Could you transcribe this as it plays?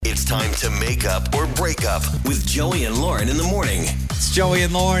time to make up or break up with Joey and Lauren in the morning. It's Joey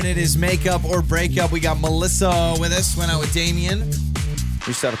and Lauren. It is Makeup or Breakup. We got Melissa with us. Went out with Damien. We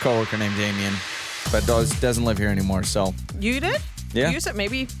used to have a coworker named Damien, but doesn't live here anymore. So You did? Yeah. You said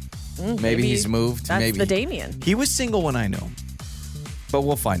maybe he's moved. That's maybe the Damien. He was single when I knew him, but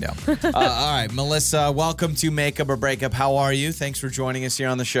we'll find out. All right, Melissa, welcome to Makeup or Breakup. How are you? Thanks for joining us here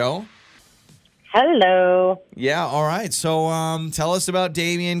on the show. Hello. Yeah, all right. So tell us about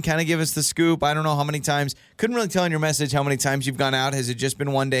Damien. Kind of give us the scoop. I don't know how many times. Couldn't really tell in your message how many times you've gone out. Has it just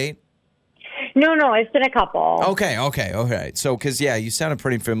been one date? No, it's been a couple. Okay. So, because, you sounded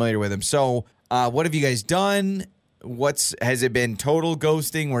pretty familiar with him. So, what have you guys done? Has it been total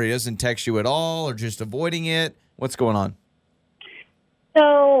ghosting where he doesn't text you at all or just avoiding it? What's going on?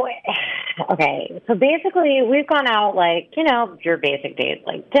 So, okay. So basically, we've gone out your basic dates,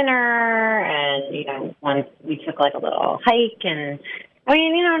 like dinner, and, once we took a little hike, and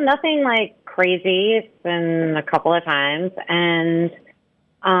nothing crazy. It's been a couple of times, and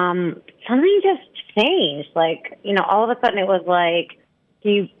something just changed. All of a sudden it was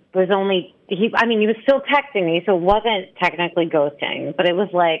he was still texting me, so it wasn't technically ghosting, but it was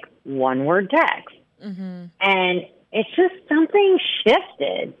one-word text. Mm-hmm. And it's just something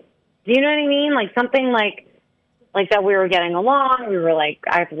shifted. Do you know what I mean? Something like that we were getting along. We were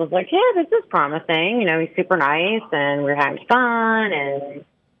I was yeah, this is promising. He's super nice and we're having fun. And,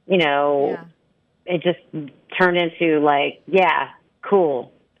 it just turned into yeah,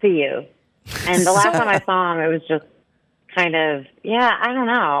 cool. See you. And the last time I saw him, it was just kind of, I don't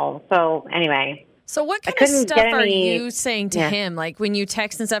know. So anyway. So what kind of stuff are you saying to him? When you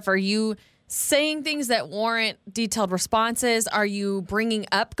text and stuff, are you saying things that warrant detailed responses? Are you bringing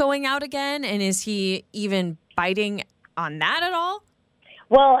up going out again? And is he even biting on that at all?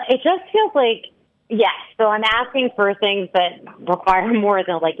 Well, it just feels yes. So I'm asking for things that require more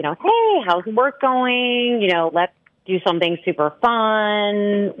than hey, how's work going? Let's do something super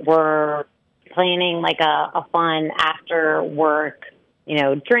fun. We're planning a fun after work,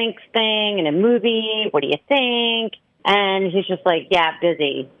 drinks thing and a movie. What do you think? And he's just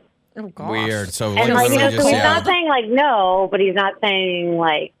busy. Oh, gosh. Weird. So, and so he's not saying no, but he's not saying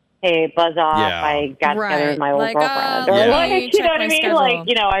hey, buzz off. Yeah. I got together with my old girlfriend. Or you know what I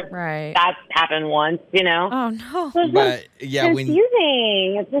mean? That's happened once, Oh, no. But,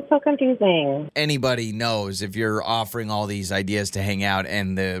 confusing. It's just so confusing. Anybody knows if you're offering all these ideas to hang out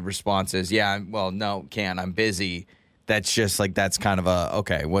and the response is, no, I'm busy. That's just that's kind of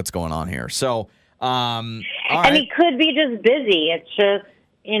okay, what's going on here? So, all and right. he could be just busy. It's just,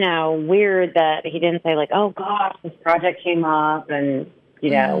 weird that he didn't say oh gosh, this project came up and,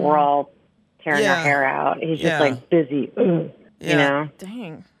 we're all tearing our hair out. He's just busy,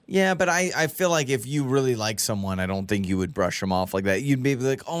 Dang. Yeah, but I feel if you really like someone, I don't think you would brush them off like that. You'd be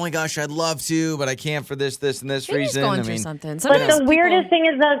oh my gosh, I'd love to, but I can't for this, and this Maybe reason. He's going through something. But the weirdest thing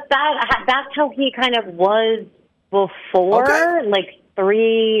is that's how he kind of was before. Okay.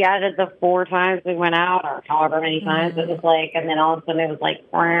 3 out of the 4 times we went out, or however many times it was and then all of a sudden it was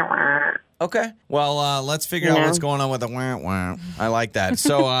wah, wah. Okay. Well, let's figure out what's going on with the wah, wah. I like that.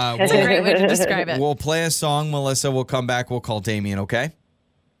 So That's a great way to describe it. we'll play a song, Melissa. We'll come back. We'll call Damien, okay?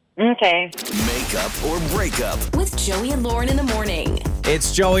 Okay. Makeup or breakup. With Joey and Lauren in the morning.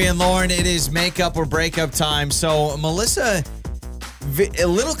 It's Joey and Lauren. It is makeup or breakup time. So Melissa, a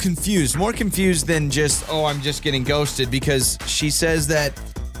little confused, more confused than just, I'm just getting ghosted, because she says that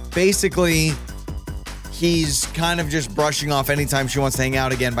basically he's kind of just brushing off anytime she wants to hang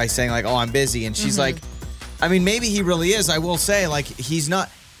out again by saying I'm busy. And she's maybe he really is. I will say he's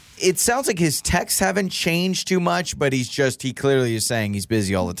not. It sounds like his texts haven't changed too much, but he clearly is saying he's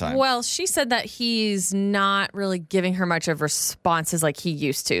busy all the time. Well, she said that he's not really giving her much of responses like he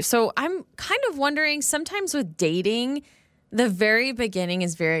used to. So I'm kind of wondering, sometimes with dating, the very beginning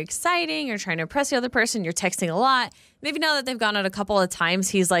is very exciting. You're trying to impress the other person. You're texting a lot. Maybe now that they've gone out a couple of times,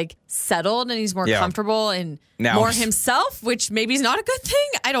 he's settled and he's more comfortable and more himself, which maybe is not a good thing.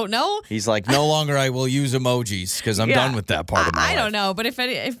 I don't know. He's no longer I will use emojis because I'm done with that part of my life. I don't know. But if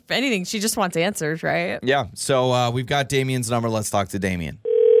anything, she just wants answers, right? Yeah. So we've got Damien's number. Let's talk to Damien.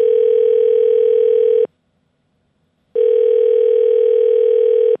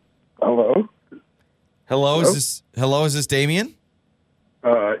 Hello? Hello? Is this Damien?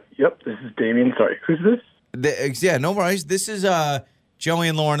 Yep, this is Damien. Sorry, who's this? No worries. This is Joey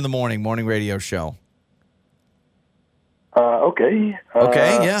and Lauren in the morning radio show. Okay.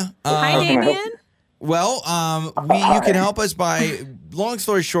 Okay, yeah. Hi, Damien. Well, you can help us by, long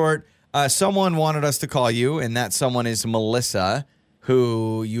story short, someone wanted us to call you, and that someone is Melissa,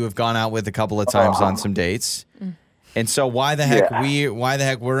 who you have gone out with a couple of times on some dates. And so why the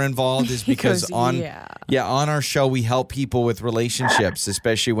heck we're involved is because goes, on yeah. on our show we help people with relationships,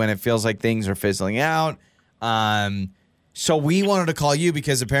 especially when it feels like things are fizzling out. So we wanted to call you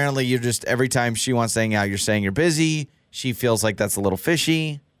because apparently you're just every time she wants to hang out, you're saying you're busy. She feels like that's a little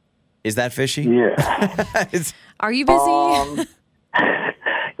fishy. Is that fishy? Yeah. Are you busy?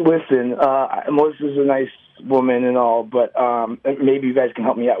 Listen, Melissa's a nice woman and all, but maybe you guys can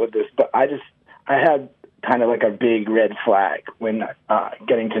help me out with this. But I had kind of like a big red flag when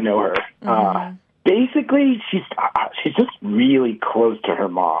getting to know her. Basically, she's just really close to her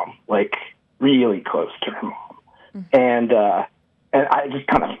mom, like really close to her mom, and I just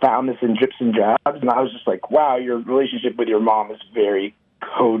kind of found this in drips and drabs, and I was just like, wow, your relationship with your mom is very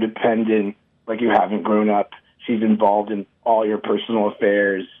codependent, like you haven't grown up. She's involved in all your personal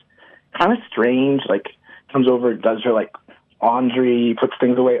affairs. Kind of strange, like comes over, does her like laundry, puts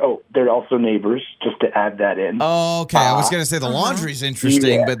things away. Oh, they're also neighbors, just to add that in. Oh, okay. I was going to say the laundry's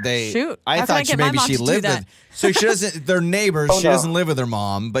interesting, but Shoot. I How can I thought get my maybe mom she to do lived that? with. So she doesn't. They're neighbors. Oh, she no. doesn't live with her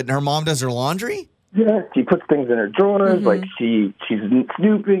mom, but her mom does her laundry. Yeah, she puts things in her drawers. Like she's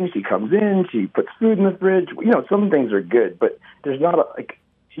snooping. She comes in. She puts food in the fridge. You know, some things are good, but there's not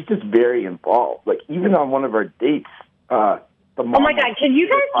she's just very involved. Like even on one of our dates, the mom. Oh my God! Can you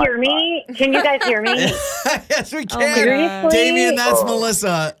guys hear me? Can you guys hear me? Yes, we Oh can. my God. Damien, that's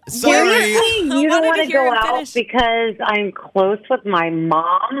Melissa. Sorry. Seriously, you don't wanted want to to hear go him out finish. because I'm close with my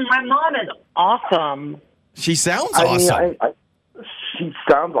mom. My mom is awesome. She sounds I awesome. mean, she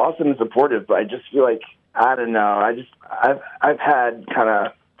sounds awesome and supportive, but I just feel like I don't know. I've had kind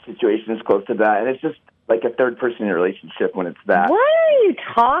of situations close to that, and it's just like a third person relationship when it's that. What are you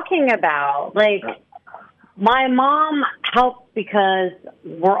talking about? Like, my mom helps because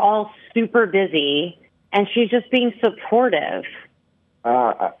we're all super busy, and she's just being supportive.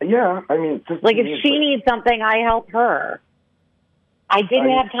 Yeah, I mean, just Like, if she needs something, I help her. I didn't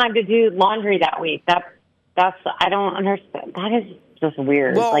have time to do laundry that week. That's I don't understand. That is just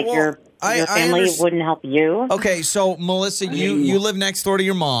weird. Well, like, your I family wouldn't help you? Okay, so Melissa, you live next door to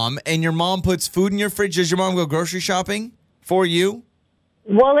your mom, and your mom puts food in your fridge. Does your mom go grocery shopping for you?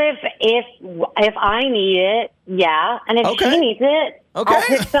 Well, if I need it, yeah, and if Okay. she needs it, Okay. I'll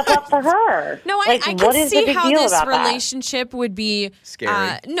pick stuff up for her. No, I Like, could what is the see big how deal this about that? relationship would be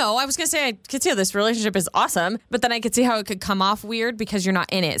Scary. No, I was gonna say I could see how this relationship is awesome, but then I could see how it could come off weird because you're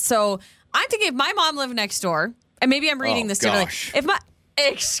not in it. So I'm thinking if my mom lived next door, and maybe I'm reading this differently. gosh. If my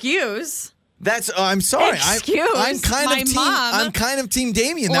excuse. That's. I'm sorry. Excuse I'm kind my of team. mom. I'm kind of team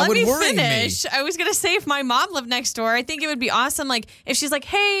Damien. That Let would me worry finish. me. I was gonna say if my mom lived next door, I think it would be awesome. Like if she's like,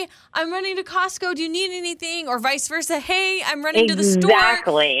 "Hey, I'm running to Costco. Do you need anything?" Or vice versa. "Hey, I'm running to the store.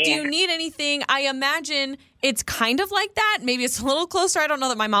 Exactly. Do you need anything?" I imagine it's kind of like that. Maybe it's a little closer. I don't know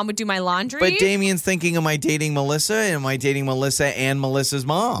that my mom would do my laundry. But Damien's thinking, am I dating Melissa? Am I dating Melissa and Melissa's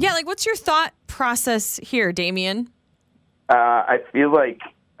mom? yeah, like what's your thought process here, Damien? I feel like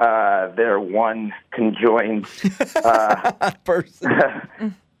they're one conjoined Person.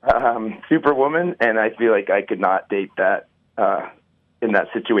 superwoman, and I feel like I could not date that in that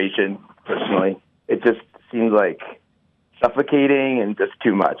situation personally. It just seems like suffocating and just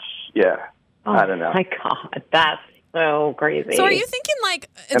too much. Yeah, I don't know. Oh my God, that's so crazy. So are you thinking like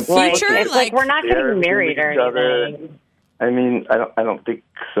in And like, future? It's like we're not They're getting married or with each other. anything. I mean, I don't think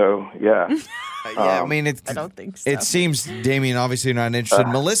so. Yeah. Yeah, I mean, I don't think so. It seems Damien obviously not interested.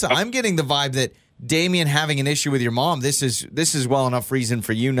 Melissa, I'm getting the vibe that Damien having an issue with your mom. This is well enough reason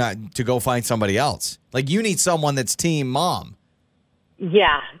for you not to go find somebody else. Like you need someone that's team mom.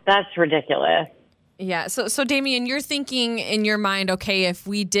 Yeah, that's ridiculous. Yeah. So Damien, you're thinking in your mind, okay, if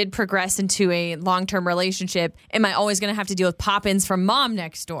we did progress into a long-term relationship, am I always going to have to deal with pop-ins from mom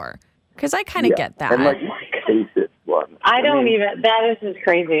next door? Because I kind of get that. And like cases one. I don't mean, even. That is just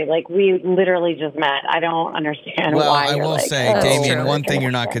crazy. Like, we literally just met. I don't understand Well, why. I you're will like, say, oh, Damien, we're one gonna thing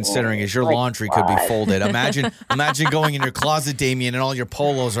you're not get considering is your like, laundry could be what? folded. Imagine going in your closet, Damien, and all your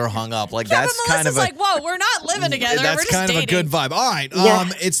polos are hung up. Like Yeah, that's but kind of Melissa's like, whoa, we're not living together. That's we're just kind dating. of a good vibe. All right, Yeah.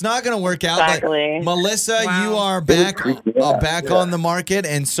 it's not going to work out. but Exactly. Melissa, Wow. you are back Yeah. on the market,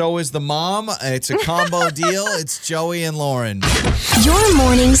 and so is the mom. It's a combo deal. It's Joey and Lauren. Your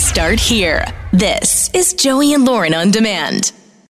mornings start here. This is Joey and Lauren on Demand.